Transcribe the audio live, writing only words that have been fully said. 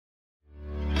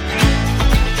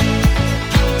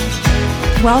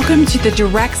Welcome to the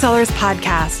Direct Sellers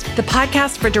Podcast, the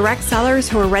podcast for direct sellers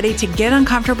who are ready to get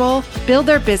uncomfortable, build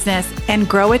their business, and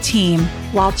grow a team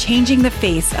while changing the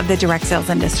face of the direct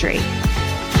sales industry.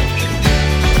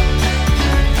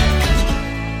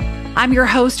 I'm your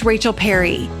host, Rachel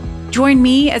Perry. Join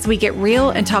me as we get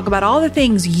real and talk about all the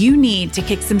things you need to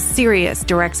kick some serious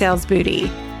direct sales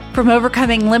booty. From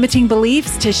overcoming limiting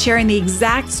beliefs to sharing the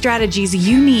exact strategies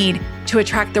you need to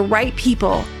attract the right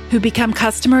people who become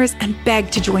customers and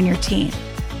beg to join your team.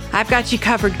 I've got you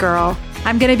covered, girl.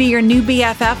 I'm going to be your new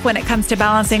BFF when it comes to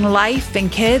balancing life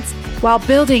and kids while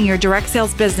building your direct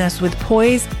sales business with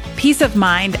poise, peace of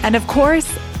mind, and of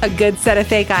course, a good set of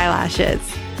fake eyelashes.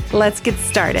 Let's get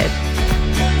started.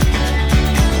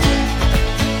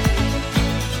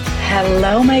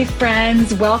 Hello, my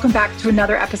friends. Welcome back to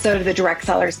another episode of the Direct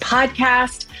Sellers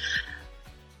Podcast.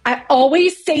 I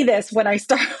always say this when I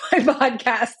start my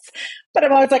podcasts, but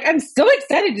I'm always like, I'm so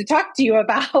excited to talk to you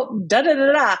about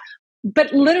da-da-da-da.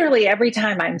 But literally every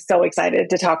time I'm so excited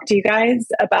to talk to you guys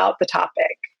about the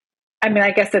topic. I mean,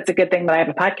 I guess that's a good thing that I have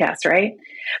a podcast, right?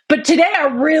 But today I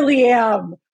really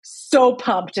am so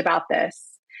pumped about this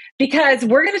because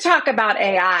we're going to talk about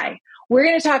AI. We're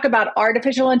going to talk about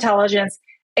artificial intelligence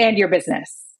and your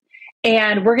business.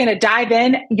 And we're going to dive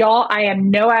in. Y'all, I am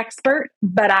no expert,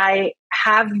 but I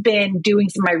have been doing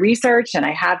some of my research and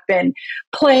I have been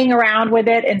playing around with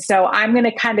it. And so I'm going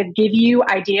to kind of give you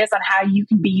ideas on how you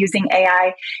can be using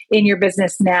AI in your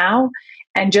business now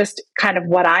and just kind of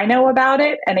what I know about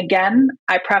it. And again,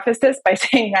 I preface this by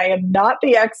saying I am not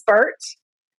the expert,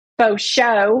 faux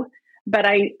show, but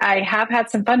I have had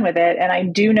some fun with it. And I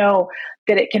do know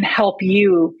that it can help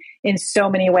you in so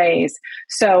many ways.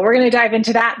 So we're going to dive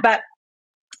into that. But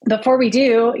before we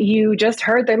do, you just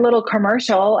heard the little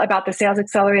commercial about the Sales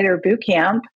Accelerator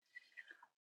Bootcamp.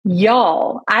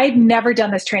 Y'all, I've never done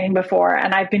this training before,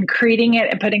 and I've been creating it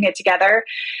and putting it together.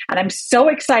 And I'm so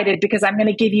excited because I'm going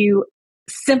to give you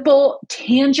simple,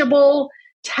 tangible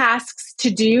tasks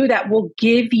to do that will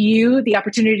give you the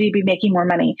opportunity to be making more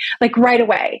money, like right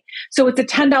away. So it's a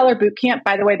 $10 bootcamp.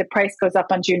 By the way, the price goes up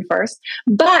on June 1st,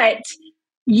 but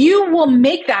you will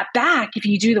make that back if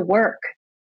you do the work.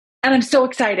 And I'm so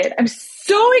excited. I'm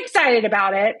so excited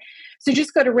about it. So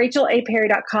just go to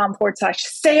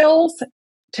rachelaperry.com/sales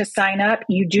to sign up.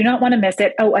 You do not want to miss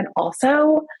it. Oh, and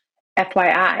also,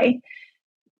 FYI,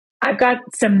 I've got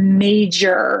some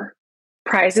major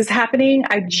prizes happening.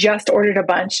 I just ordered a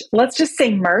bunch. Let's just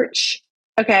say merch.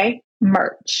 Okay.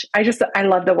 Merch. I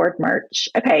love the word merch.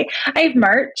 Okay. I have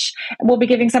merch. We'll be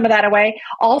giving some of that away.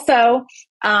 Also,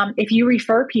 if you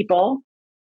refer people,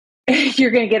 you're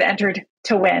going to get entered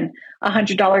to win a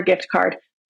 $100 gift card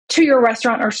to your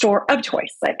restaurant or store of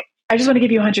choice. Like, I just want to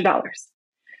give you $100.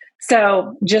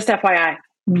 So just FYI,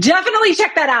 definitely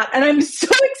check that out. And I'm so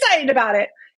excited about it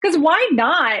because why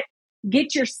not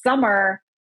get your summer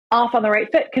off on the right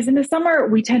foot? Because in the summer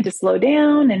we tend to slow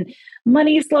down and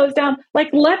money slows down.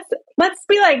 Like, let's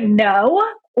be like, no,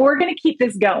 we're going to keep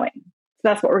this going. So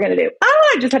that's what we're going to do.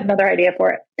 Oh, I just had another idea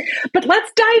for it. But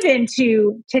let's dive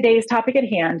into today's topic at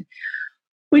hand,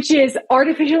 which is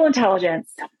artificial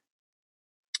intelligence.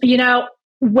 You know,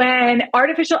 when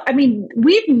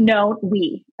we've known,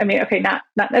 not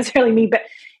necessarily me, but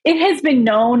it has been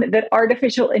known that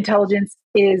artificial intelligence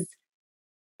is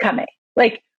coming.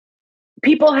 Like,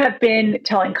 people have been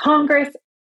telling Congress,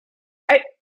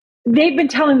 they've been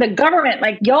telling the government,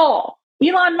 like, y'all,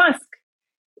 Elon Musk,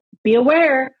 be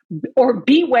aware or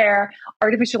beware,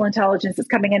 artificial intelligence is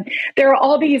coming in. There are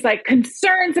all these like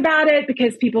concerns about it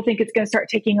because people think it's going to start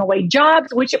taking away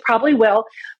jobs, which it probably will,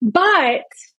 but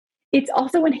it's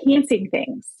also enhancing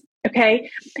things.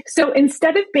 Okay. So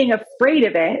instead of being afraid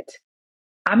of it,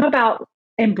 I'm about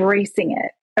embracing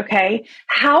it. Okay.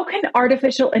 How can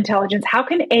artificial intelligence, how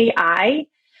can AI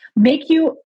make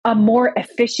you a more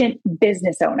efficient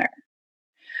business owner?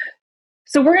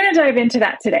 So we're going to dive into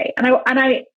that today. And I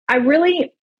want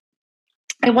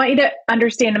you to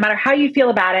understand, no matter how you feel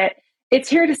about it, it's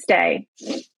here to stay.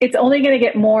 It's only going to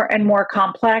get more and more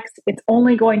complex. It's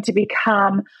only going to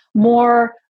become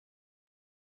more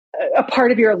a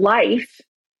part of your life.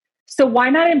 So why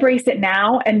not embrace it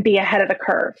now and be ahead of the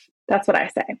curve? That's what I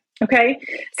say. Okay.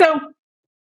 So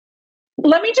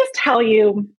let me just tell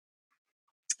you,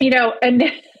 and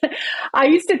I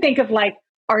used to think of like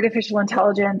artificial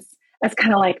intelligence as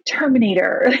kind of like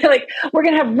Terminator, like we're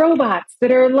going to have robots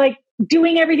that are like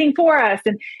doing everything for us.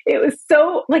 And it was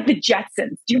so like the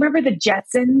Jetsons. Do you remember the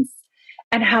Jetsons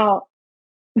and how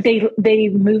they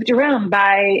moved around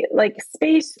by like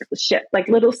spaceship, like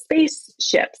little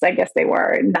spaceships, I guess they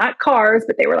were not cars,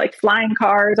 but they were like flying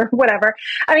cars or whatever.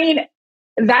 I mean,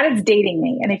 that is dating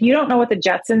me. And if you don't know what the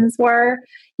Jetsons were,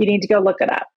 you need to go look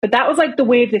it up. But that was like the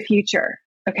way of the future.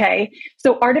 Okay.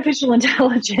 So artificial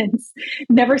intelligence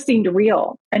never seemed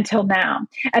real until now.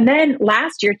 And then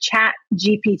last year, Chat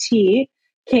GPT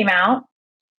came out.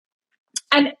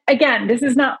 And again, this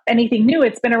is not anything new.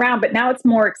 It's been around, but now it's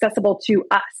more accessible to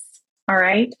us. All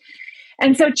right.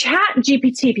 And so Chat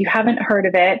GPT, if you haven't heard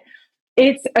of it,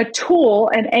 it's a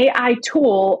tool, an AI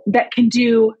tool that can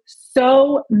do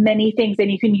so many things,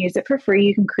 and you can use it for free.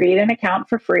 You can create an account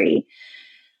for free.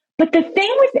 But the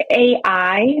thing with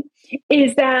AI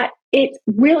is that it's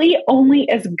really only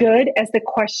as good as the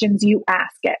questions you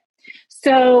ask it.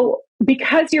 So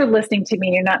because you're listening to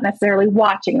me, you're not necessarily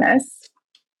watching this,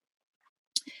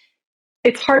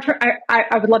 it's hard for,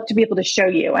 I would love to be able to show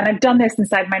you. And I've done this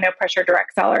inside my No Pressure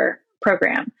Direct Seller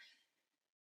program.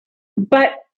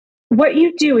 But what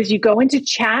you do is you go into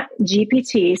Chat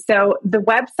GPT. So the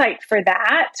website for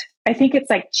that, I think it's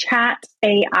like Chat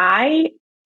AI.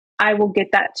 I will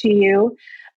get that to you.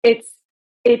 It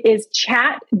is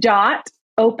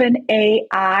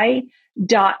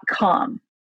chat.openai.com.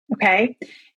 Okay.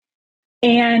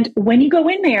 And when you go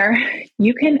in there,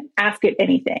 you can ask it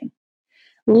anything,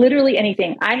 literally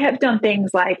anything. I have done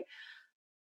things like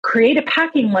create a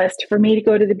packing list for me to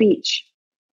go to the beach.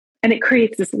 And it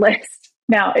creates this list.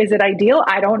 Now, is it ideal?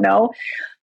 I don't know.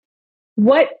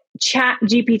 What Chat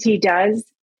GPT does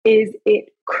is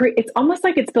it's almost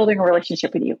like it's building a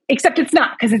relationship with you, except it's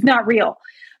not, because it's not real.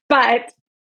 But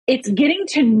it's getting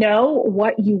to know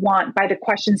what you want by the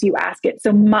questions you ask it.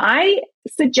 So my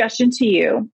suggestion to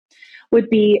you would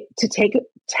be to take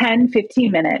 10,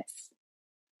 15 minutes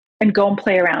and go and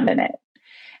play around in it.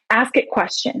 Ask it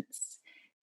questions.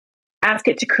 Ask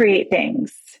it to create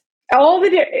things.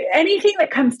 Anything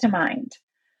that comes to mind.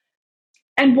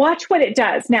 And watch what it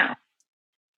does. Now,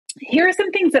 here are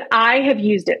some things that I have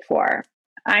used it for.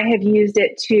 I have used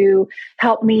it to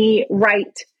help me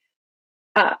write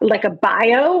like a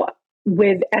bio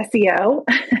with SEO.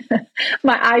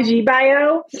 My IG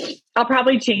bio, I'll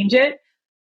probably change it.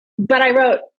 But I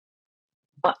wrote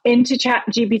into Chat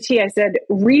GPT, I said,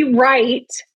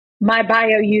 rewrite my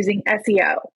bio using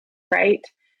SEO, right?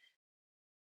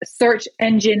 Search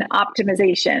engine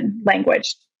optimization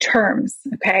language terms,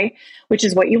 okay? Which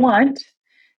is what you want,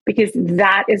 because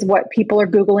that is what people are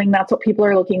Googling. That's what people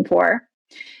are looking for.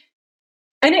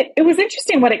 And it was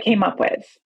interesting what it came up with.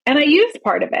 And I used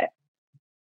part of it.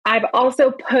 I've also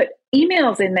put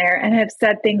emails in there and have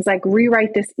said things like,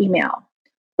 rewrite this email.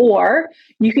 Or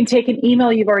you can take an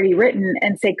email you've already written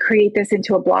and say, create this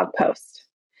into a blog post.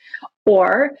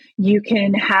 Or you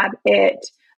can have it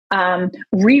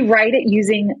rewrite it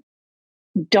using,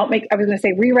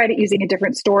 rewrite it using a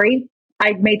different story.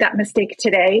 I made that mistake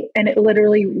today, and it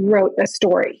literally wrote a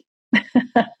story.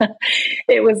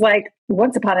 It was like,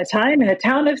 once upon a time in a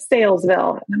town of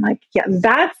Salesville. And I'm like, yeah,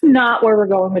 that's not where we're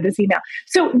going with this email.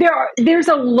 So there's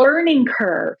a learning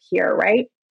curve here, right?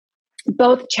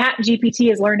 Both Chat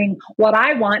GPT is learning what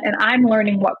I want, and I'm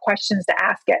learning what questions to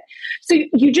ask it. So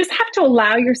you just have to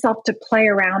allow yourself to play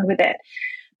around with it.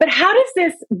 But how does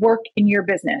this work in your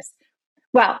business?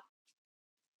 Well,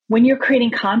 when you're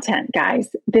creating content, guys,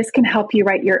 this can help you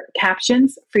write your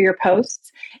captions for your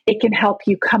posts. It can help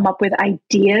you come up with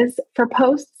ideas for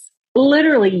posts.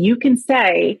 Literally, you can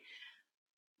say,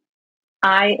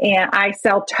 I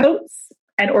sell totes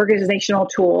and organizational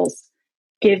tools.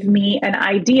 Give me an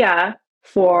idea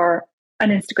for an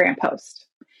Instagram post.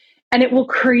 And it will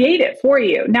create it for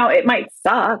you. Now, it might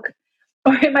suck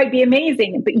or it might be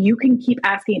amazing, but you can keep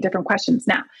asking it different questions.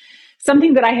 Now,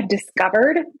 something that I have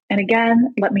discovered, and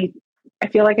again, I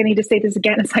feel like I need to say this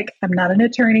again. It's like, I'm not an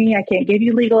attorney. I can't give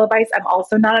you legal advice. I'm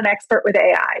also not an expert with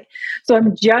AI. So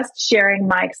I'm just sharing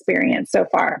my experience so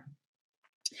far.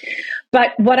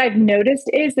 But what I've noticed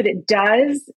is that it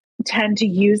does tend to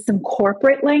use some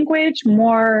corporate language,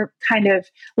 more kind of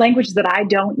language that I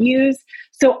don't use.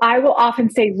 So I will often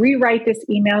say, rewrite this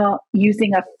email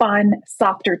using a fun,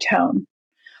 softer tone,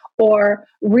 or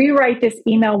rewrite this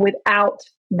email without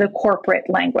the corporate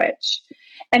language.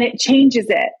 And it changes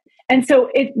it. And so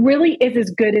it really is as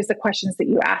good as the questions that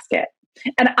you ask it.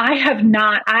 And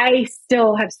I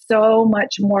still have so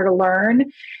much more to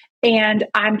learn. And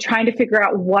I'm trying to figure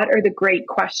out what are the great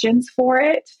questions for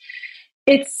it.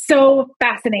 It's so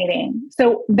fascinating.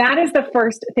 So that is the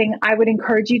first thing I would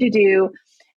encourage you to do,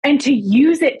 and to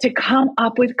use it to come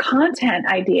up with content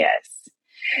ideas.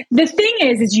 The thing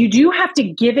is you do have to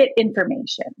give it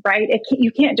information, right?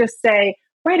 You can't just say,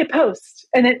 write a post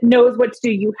and it knows what to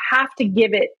do. You have to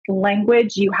give it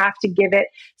language. You have to give it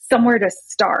somewhere to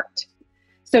start.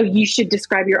 So you should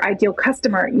describe your ideal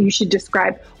customer. You should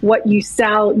describe what you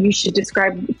sell. You should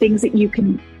describe things that you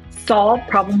can solve,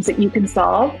 problems that you can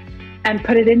solve, and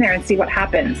put it in there and see what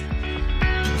happens.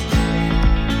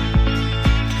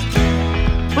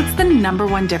 What's the number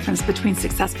one difference between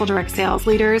successful direct sales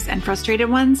leaders and frustrated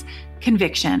ones?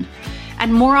 Conviction.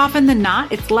 And more often than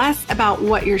not, it's less about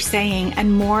what you're saying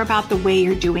and more about the way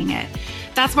you're doing it.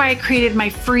 That's why I created my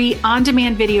free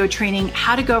on-demand video training,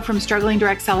 How to Go from Struggling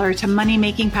Direct Seller to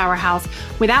Money-Making Powerhouse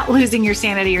Without Losing Your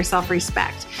Sanity or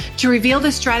Self-Respect, to reveal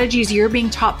the strategies you're being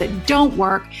taught that don't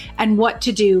work and what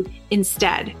to do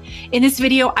instead. In this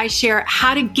video, I share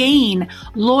how to gain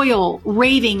loyal,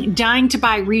 raving, dying to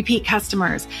buy repeat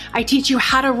customers. I teach you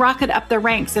how to rocket up the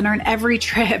ranks and earn every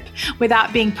trip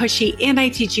without being pushy. And I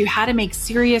teach you how to make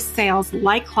serious sales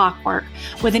like clockwork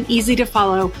with an easy to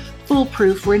follow,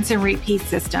 foolproof rinse and repeat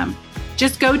system.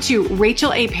 Just go to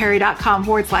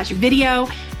rachelaperry.com/video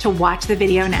to watch the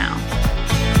video now.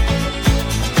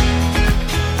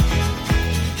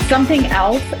 Something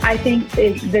else I think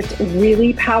that's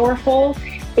really powerful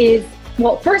is,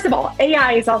 well, first of all,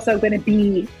 AI is also going to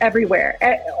be everywhere.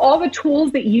 All the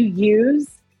tools that you use,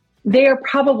 they are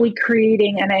probably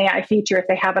creating an AI feature if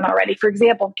they haven't already. For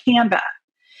example, Canva.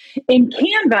 In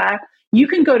Canva, you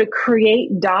can go to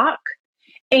Create Doc,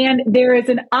 and there is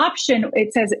an option.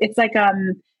 It says, it's like,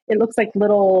 it looks like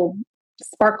little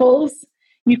sparkles.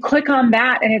 You click on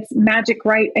that and it's magic,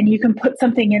 right? And you can put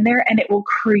something in there and it will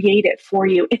create it for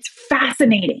you. It's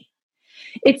fascinating.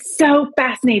 It's so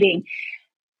fascinating.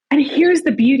 And here's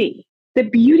the beauty. The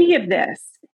beauty of this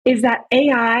is that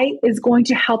AI is going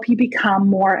to help you become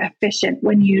more efficient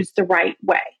when used the right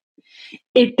way.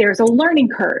 There's a learning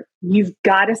curve. You've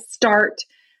got to start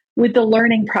with the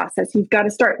learning process. You've got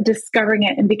to start discovering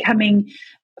it and becoming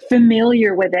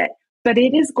familiar with it. But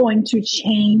it is going to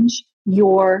change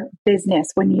your business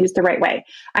when used the right way.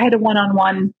 I had two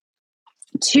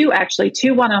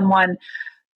one-on-one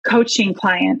coaching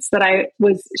clients that I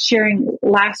was sharing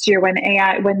last year when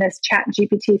this Chat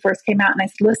GPT first came out. And I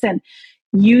said, listen,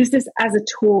 use this as a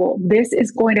tool. This is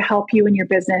going to help you in your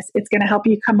business. It's going to help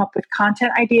you come up with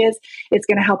content ideas. It's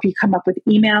going to help you come up with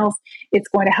emails. It's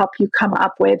going to help you come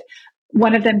up with,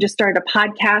 one of them just started a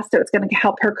podcast, so it's going to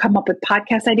help her come up with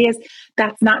podcast ideas.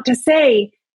 That's not to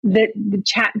say that the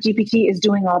Chat GPT is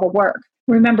doing all the work.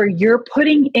 Remember, you're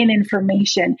putting in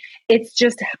information. It's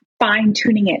just fine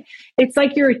tuning it. It's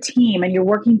like you're a team and you're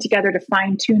working together to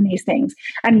fine tune these things.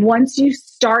 And once you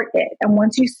start it, and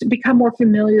once you become more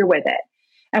familiar with it,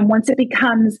 and once it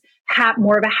becomes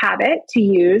more of a habit to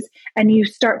use, and you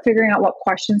start figuring out what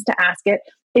questions to ask it,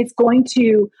 it's going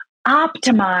to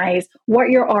optimize what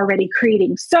you're already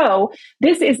creating. So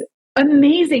this is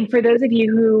amazing for those of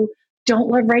you who don't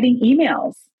love writing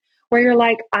emails, where you're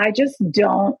like, I just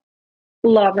don't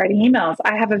love writing emails.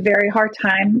 I have a very hard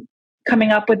time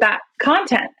coming up with that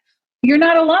content. You're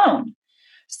not alone.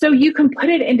 So you can put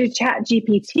it into Chat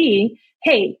GPT.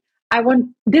 Hey,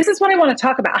 this is what I want to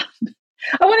talk about.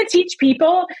 I want to teach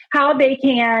people how they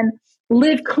can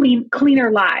live cleaner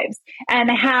lives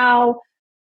and how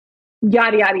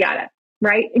yada, yada, yada,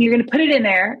 right? And you're going to put it in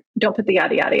there. Don't put the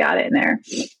yada, yada, yada in there.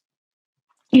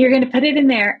 You're going to put it in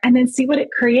there and then see what it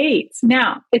creates.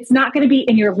 Now, it's not going to be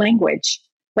in your language,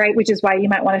 right? Which is why you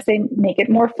might want to say, make it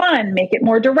more fun, make it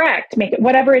more direct, make it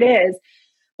whatever it is.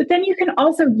 But then you can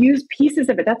also use pieces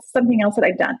of it. That's something else that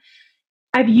I've done.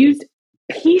 I've used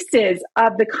pieces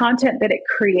of the content that it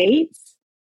creates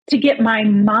to get my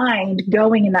mind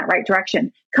going in that right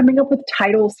direction, coming up with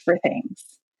titles for things.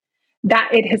 That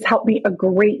it has helped me a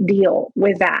great deal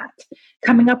with that.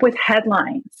 Coming up with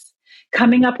headlines,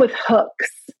 coming up with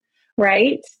hooks,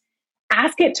 right?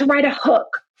 Ask it to write a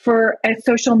hook for a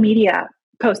social media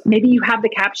post. Maybe you have the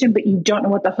caption, but you don't know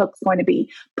what the hook's going to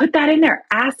be. Put that in there.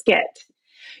 Ask it.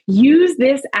 Use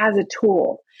this as a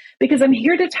tool, because I'm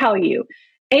here to tell you,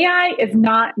 AI is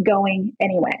not going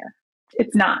anywhere.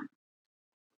 It's not.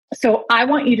 So I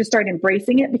want you to start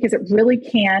embracing it, because it really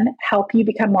can help you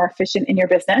become more efficient in your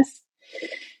business.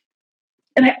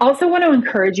 And I also want to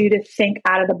encourage you to think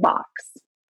out of the box.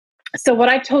 So what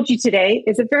I've told you today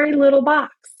is a very little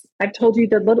box. I've told you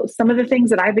some of the things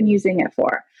that I've been using it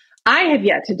for. I have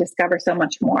yet to discover so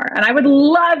much more. And I would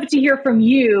love to hear from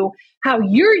you how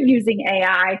you're using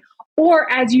AI,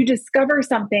 or as you discover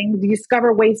something,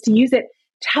 discover ways to use it.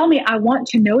 Tell me, I want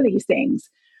to know these things.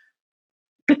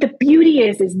 But the beauty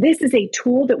is this is a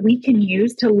tool that we can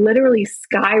use to literally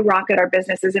skyrocket our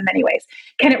businesses in many ways.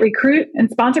 Can it recruit and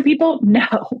sponsor people?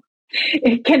 No.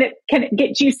 Can it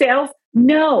get you sales?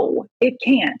 No, it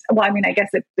can't. Well, I mean, I guess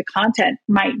the content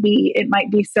might be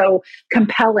so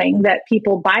compelling that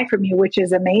people buy from you, which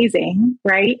is amazing,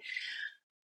 right?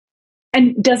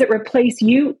 And does it replace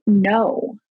you?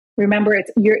 No. Remember,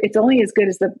 it's only as good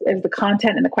as the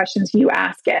content and the questions you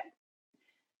ask it.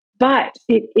 But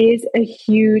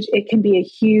it can be a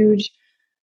huge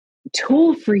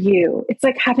tool for you. It's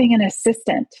like having an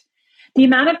assistant. The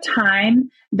amount of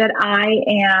time that I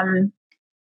am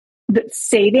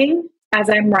saving as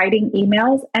I'm writing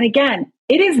emails, and again,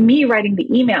 it is me writing the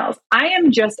emails. I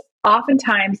am just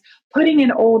oftentimes putting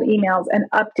in old emails and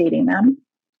updating them.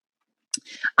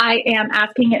 I am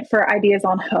asking it for ideas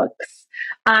on hooks,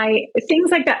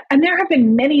 things like that. And there have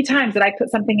been many times that I put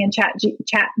something in Chat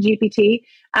GPT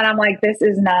and I'm like, this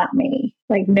is not me.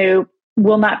 Like, no,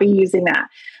 will not be using that.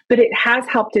 But it has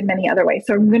helped in many other ways.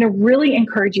 So I'm going to really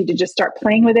encourage you to just start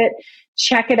playing with it.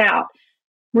 Check it out.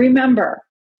 Remember,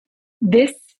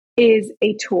 this is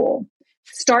a tool.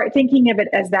 Start thinking of it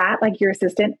as that, like your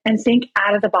assistant, and think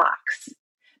out of the box,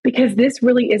 because this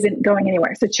really isn't going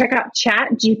anywhere. So check out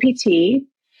Chat GPT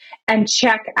and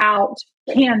check out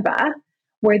Canva,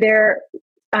 where their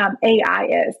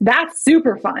AI is. That's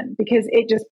super fun because it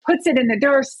just puts it in there.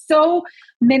 There are so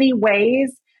many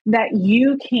ways that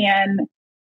you can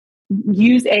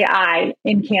use AI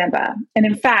in Canva. And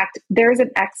in fact, there's an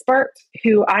expert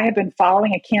who I have been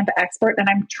following, a Canva expert, and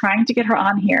I'm trying to get her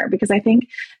on here because I think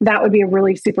that would be a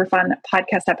really super fun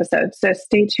podcast episode. So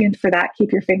stay tuned for that.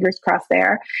 Keep your fingers crossed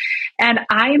there. And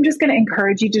I am just going to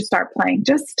encourage you to start playing.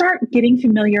 Just start getting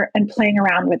familiar and playing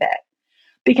around with it,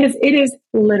 because it is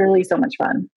literally so much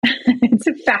fun. It's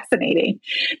fascinating.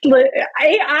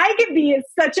 AI can be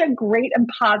such a great and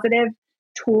positive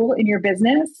tool in your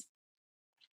business.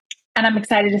 And I'm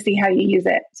excited to see how you use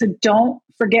it. So don't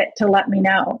forget to let me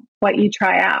know what you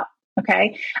try out.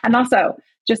 Okay. And also,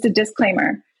 just a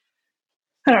disclaimer.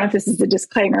 I don't know if this is a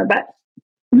disclaimer, but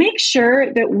make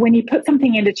sure that when you put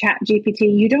something into Chat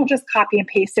GPT, you don't just copy and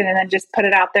paste it and then just put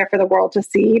it out there for the world to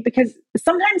see, because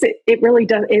sometimes it really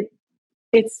does.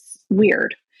 It's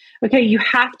weird. Okay. You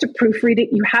have to proofread it.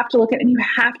 You have to look at it and you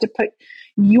have to put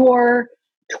your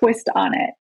twist on it,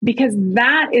 because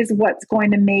that is what's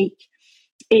going to make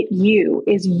it you,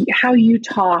 is how you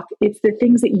talk. It's the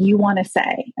things that you want to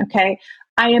say. Okay.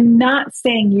 I am not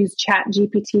saying use Chat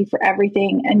GPT for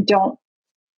everything and don't,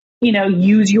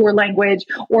 use your language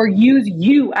or use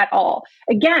you at all.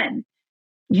 Again,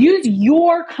 use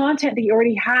your content that you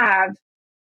already have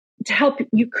to help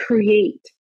you create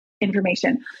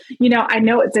information. I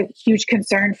know it's a huge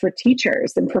concern for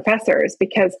teachers and professors,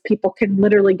 because people can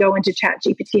literally go into Chat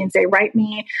GPT and say, write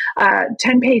me a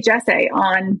 10-page essay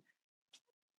on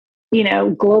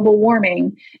global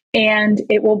warming, and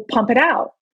it will pump it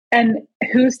out. And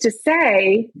who's to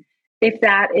say if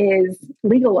that is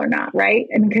legal or not, right?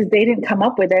 And because they didn't come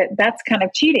up with it, that's kind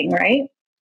of cheating, right?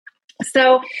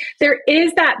 So there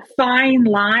is that fine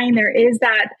line. There is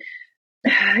that,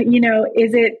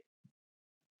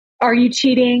 are you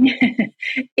cheating?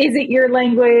 Is it your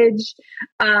language?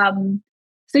 So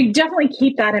you definitely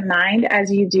keep that in mind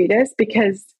as you do this,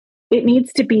 because it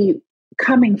needs to be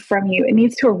coming from you. It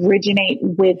needs to originate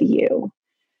with you.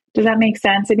 Does that make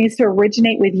sense? It needs to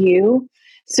originate with you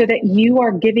so that you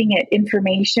are giving it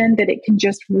information that it can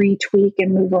just retweak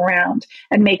and move around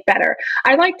and make better.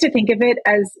 I like to think of it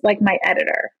as like my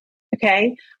editor.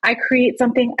 Okay. I create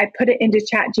something, I put it into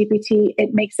Chat GPT,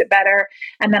 it makes it better.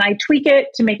 And then I tweak it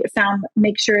to make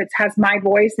sure it has my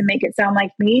voice and make it sound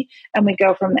like me. And we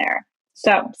go from there.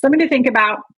 So something to think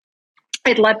about.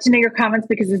 I'd love to know your comments,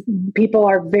 because people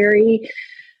are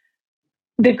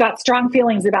they've got strong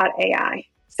feelings about AI.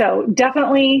 So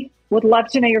definitely would love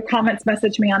to know your comments.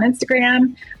 Message me on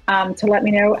Instagram to let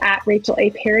me know at Rachel A.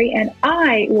 Perry. And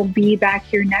I will be back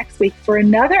here next week for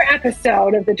another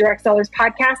episode of the Direct Sellers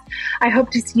Podcast. I hope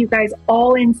to see you guys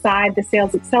all inside the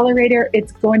Sales Accelerator.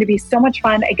 It's going to be so much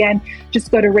fun. Again,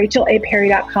 just go to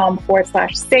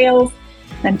rachelaperry.com/sales.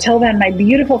 Until then, my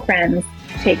beautiful friends,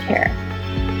 take care.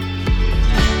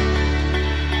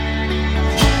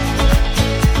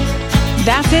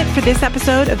 That's it for this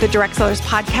episode of the Direct Sellers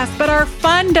Podcast, but our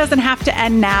fun doesn't have to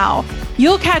end now.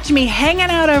 You'll catch me hanging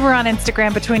out over on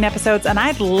Instagram between episodes, and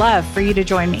I'd love for you to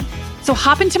join me. So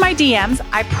hop into my DMs.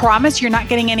 I promise you're not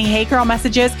getting any hey girl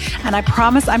messages, and I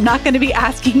promise I'm not going to be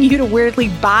asking you to weirdly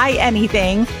buy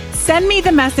anything. Send me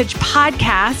the message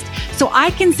podcast so I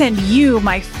can send you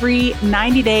my free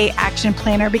 90-day action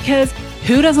planner, because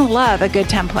who doesn't love a good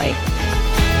template?